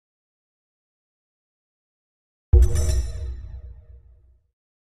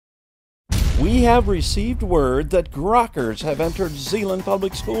We have received word that Grokkers have entered Zeeland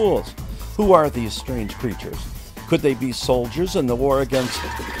public schools. Who are these strange creatures? Could they be soldiers in the war against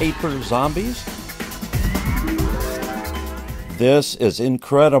paper zombies? This is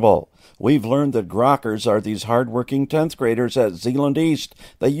incredible. We've learned that Grokkers are these hard-working 10th graders at Zeeland East.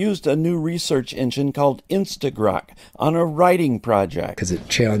 They used a new research engine called instaGrok on a writing project. Because it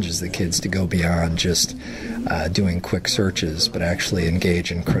challenges the kids to go beyond just doing quick searches, but actually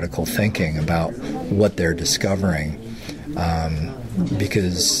engage in critical thinking about what they're discovering.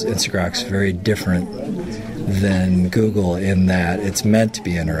 Because instaGrok's very different than Google in that it's meant to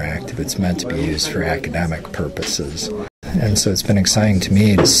be interactive. It's meant to be used for academic purposes. And so it's been exciting to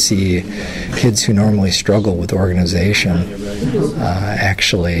me to see kids who normally struggle with organization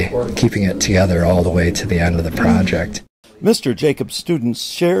actually keeping it together all the way to the end of the project. Mr. Jacobs' students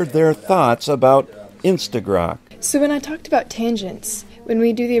shared their thoughts about instaGrok. So when I talked about tangents, when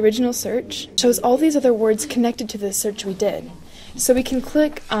we do the original search, it shows all these other words connected to the search we did. So we can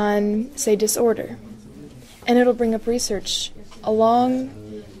click on, say, disorder, and it'll bring up research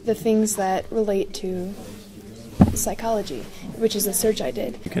along the things that relate to psychology, which is the search I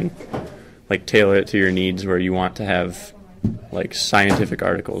did. You can tailor it to your needs, where you want to have scientific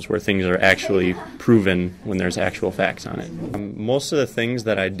articles where things are actually proven when there's actual facts on it. Most of the things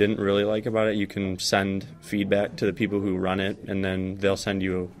that I didn't really like about it, you can send feedback to the people who run it, and then they'll send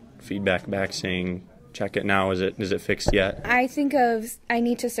you feedback back saying, check it now, is it fixed yet? I think of, I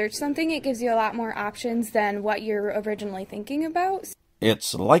need to search something, it gives you a lot more options than what you're originally thinking about.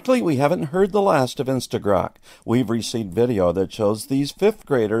 It's likely we haven't heard the last of instaGrok. We've received video that shows these 5th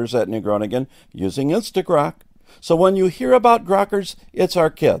graders at New Groningen using instaGrok. So when you hear about Grokkers, it's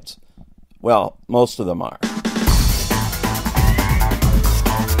our kids. Well, most of them are.